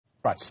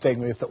Right, staying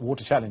with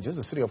water challenges,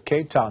 the city of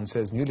Cape Town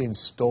says newly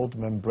installed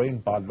membrane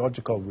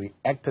biological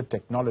reactor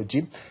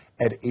technology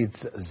at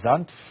its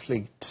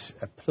Zandvliet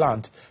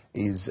plant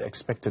is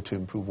expected to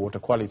improve water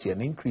quality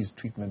and increase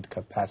treatment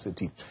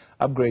capacity.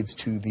 Upgrades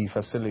to the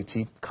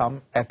facility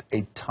come at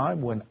a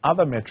time when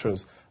other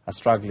metros are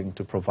struggling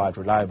to provide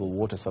reliable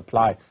water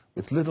supply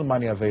with little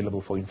money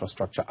available for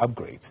infrastructure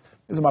upgrades.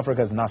 Newzroom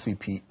Afrika's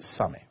Nasiphi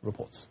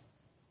reports.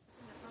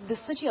 The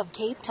city of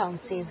Cape Town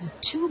says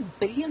 2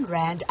 billion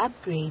rand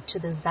upgrade to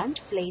the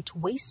Zandvliet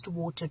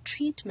wastewater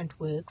treatment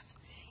works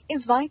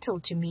is vital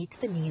to meet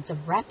the needs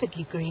of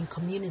rapidly growing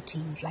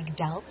communities like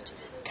Delft,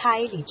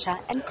 Khayelitsha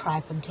and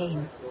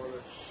Kraaifontein.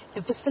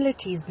 The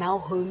facility is now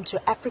home to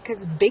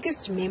Africa's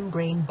biggest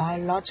membrane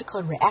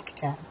biological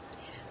reactor,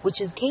 which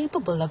is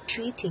capable of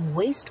treating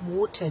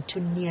wastewater to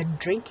near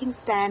drinking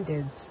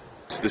standards.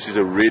 This is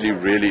a really,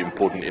 really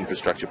important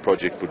infrastructure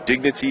project for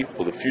dignity,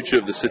 for the future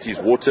of the city's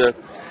water,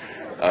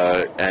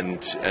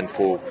 and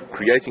for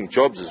creating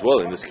jobs as well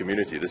in this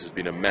community. This has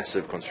been a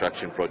massive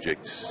construction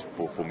project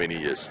for many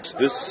years.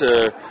 This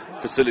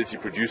facility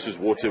produces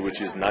water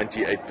which is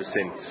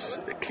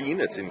 98% clean.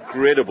 It's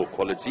incredible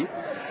quality.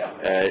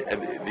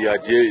 And the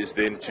idea is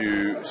then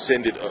to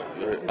send it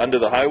under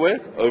the highway,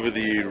 over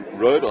the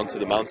road, onto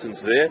the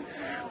mountains there,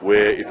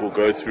 where it will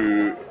go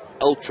through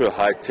ultra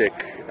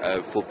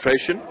high-tech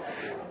filtration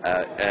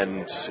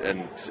and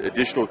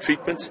additional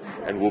treatment,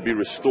 and will be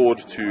restored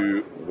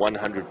to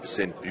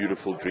 100%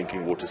 beautiful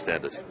drinking water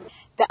standard.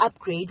 The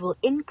upgrade will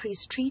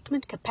increase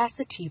treatment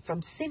capacity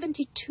from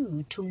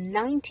 72 to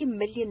 90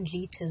 million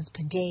litres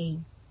per day.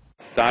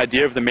 The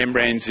idea of the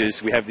membranes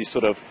is we have these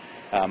sort of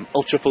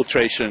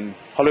ultrafiltration,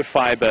 hollow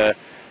fiber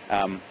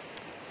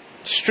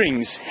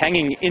strings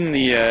hanging in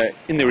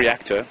the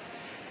reactor,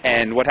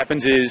 and what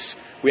happens is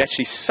we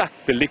actually suck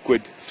the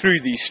liquid through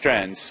these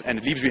strands, and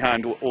it leaves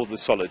behind all the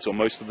solids, or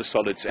most of the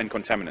solids and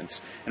contaminants,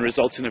 and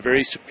results in a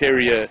very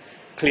superior,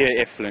 clear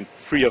effluent,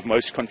 free of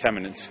most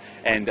contaminants,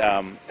 and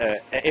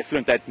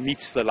effluent that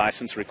meets the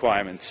license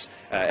requirements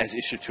as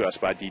issued to us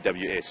by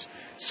DWS.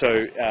 So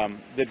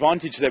the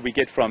advantage that we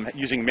get from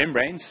using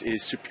membranes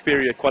is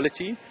superior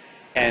quality,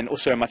 and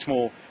also a much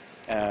more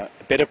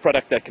better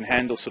product that can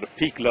handle sort of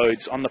peak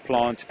loads on the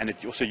plant, and it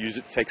also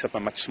takes up a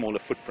much smaller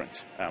footprint.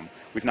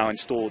 We've now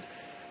installed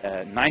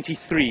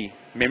 93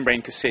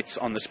 membrane cassettes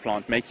on this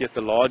plant, making it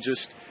the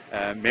largest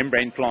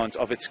membrane plant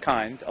of its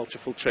kind,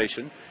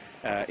 ultrafiltration,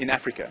 in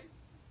Africa.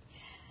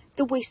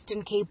 The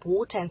Western Cape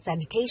Water and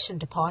Sanitation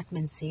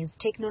Department says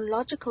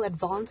technological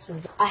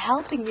advances are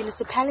helping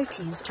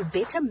municipalities to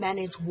better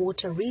manage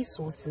water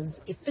resources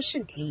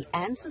efficiently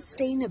and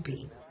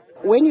sustainably.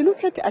 When you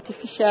look at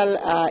artificial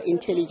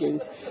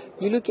intelligence,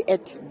 you look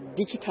at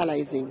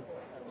digitalizing,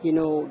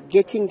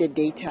 getting the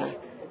data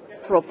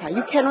proper.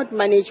 You cannot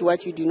manage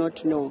what you do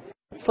not know.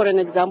 For an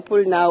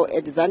example, now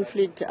at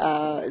Zandvliet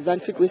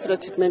wastewater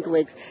treatment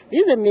works,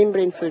 this is a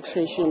membrane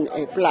filtration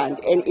plant,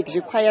 and it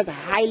requires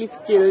highly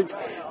skilled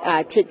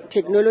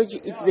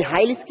technology. It's a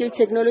highly skilled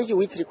technology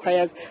which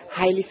requires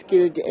highly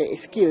skilled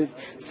skills.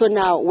 So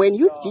now, when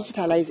you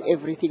digitalize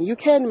everything, you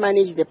can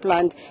manage the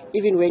plant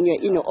even when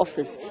you're in your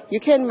office. You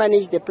can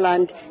manage the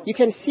plant. You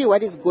can see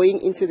what is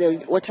going into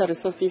the water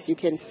resources. You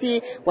can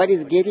see what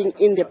is getting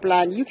in the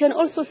plant. You can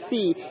also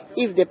see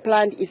if the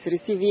plant is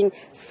receiving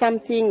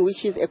something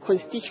which is a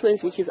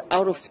constituents which is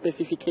out of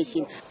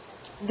specification.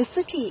 The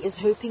city is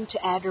hoping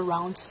to add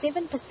around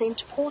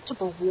 7%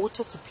 portable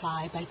water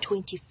supply by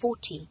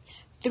 2040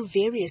 through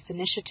various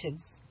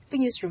initiatives. For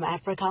Newzroom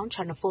Afrika on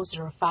Channel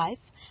 405,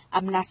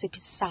 I'm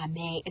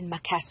Nasiphi in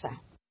Makassar.